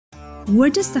Where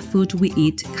does the food we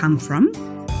eat come from?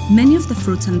 Many of the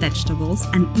fruits and vegetables,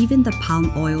 and even the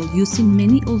palm oil used in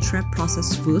many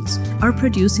ultra-processed foods, are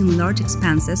produced in large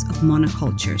expanses of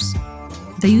monocultures.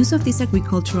 The use of this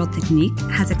agricultural technique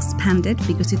has expanded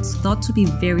because it's thought to be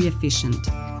very efficient,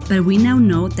 but we now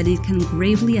know that it can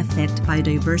gravely affect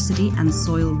biodiversity and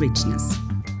soil richness.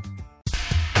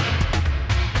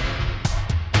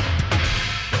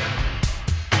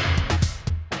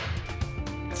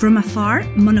 From afar,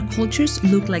 monocultures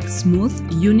look like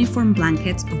smooth, uniform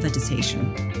blankets of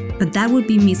vegetation, but that would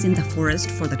be missing the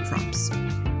forest for the crops.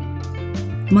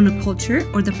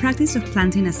 Monoculture, or the practice of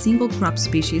planting a single crop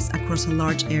species across a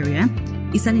large area,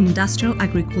 is an industrial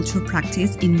agricultural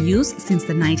practice in use since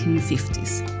the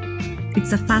 1950s.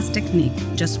 It's a fast technique: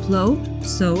 just plow,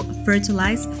 sow,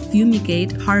 fertilize,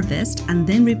 fumigate, harvest, and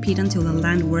then repeat until the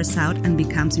land wears out and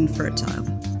becomes infertile.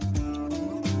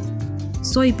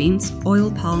 Soybeans, oil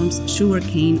palms,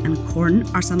 sugarcane, and corn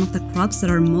are some of the crops that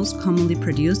are most commonly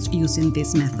produced using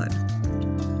this method.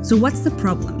 So what's the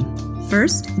problem?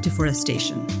 First,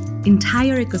 deforestation.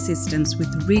 Entire ecosystems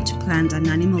with rich plant and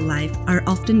animal life are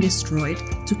often destroyed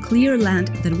to clear land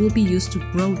that will be used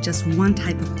to grow just one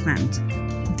type of plant.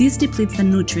 This depletes the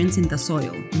nutrients in the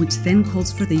soil, which then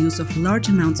calls for the use of large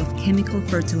amounts of chemical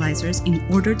fertilizers in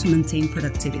order to maintain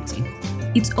productivity.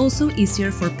 It's also easier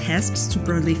for pests to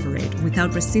proliferate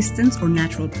without resistance or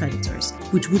natural predators,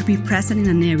 which would be present in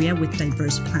an area with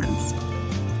diverse plants.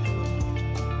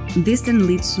 This then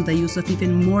leads to the use of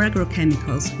even more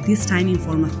agrochemicals, this time in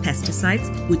form of pesticides,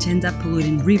 which end up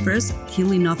polluting rivers,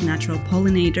 killing off natural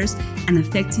pollinators, and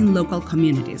affecting local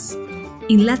communities.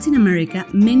 In Latin America,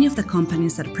 many of the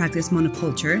companies that practice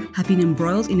monoculture have been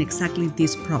embroiled in exactly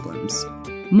these problems.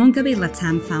 Mongabay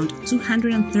Latam found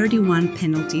 231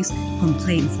 penalties,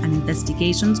 complaints, and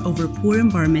investigations over poor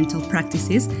environmental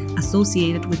practices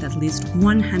associated with at least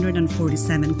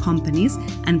 147 companies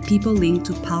and people linked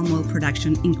to palm oil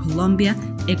production in Colombia,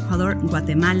 Ecuador,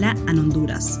 Guatemala, and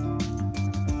Honduras.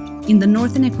 In the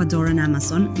northern Ecuadorian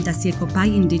Amazon, the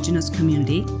Siecopay Indigenous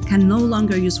community can no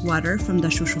longer use water from the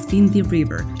Xuxufindi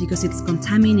River because it's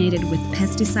contaminated with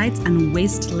pesticides and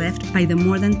waste left by the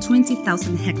more than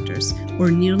 20,000 hectares, or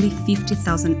nearly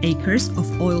 50,000 acres,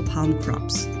 of oil palm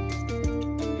crops.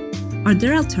 Are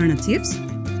there alternatives?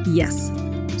 Yes.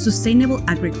 Sustainable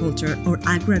agriculture, or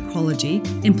agroecology,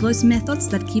 employs methods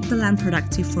that keep the land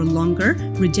productive for longer,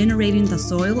 regenerating the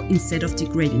soil instead of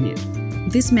degrading it.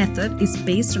 This method is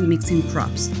based on mixing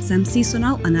crops, some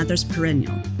seasonal and others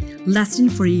perennial, lasting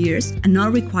for years and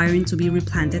not requiring to be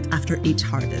replanted after each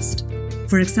harvest.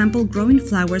 For example, growing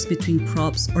flowers between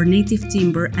crops or native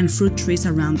timber and fruit trees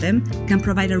around them can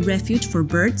provide a refuge for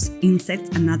birds, insects,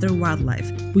 and other wildlife,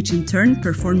 which in turn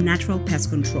perform natural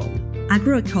pest control.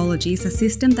 Agroecology is a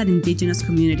system that indigenous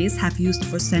communities have used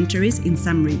for centuries in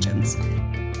some regions.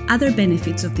 Other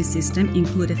benefits of this system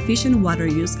include efficient water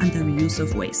use and the reuse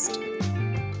of waste.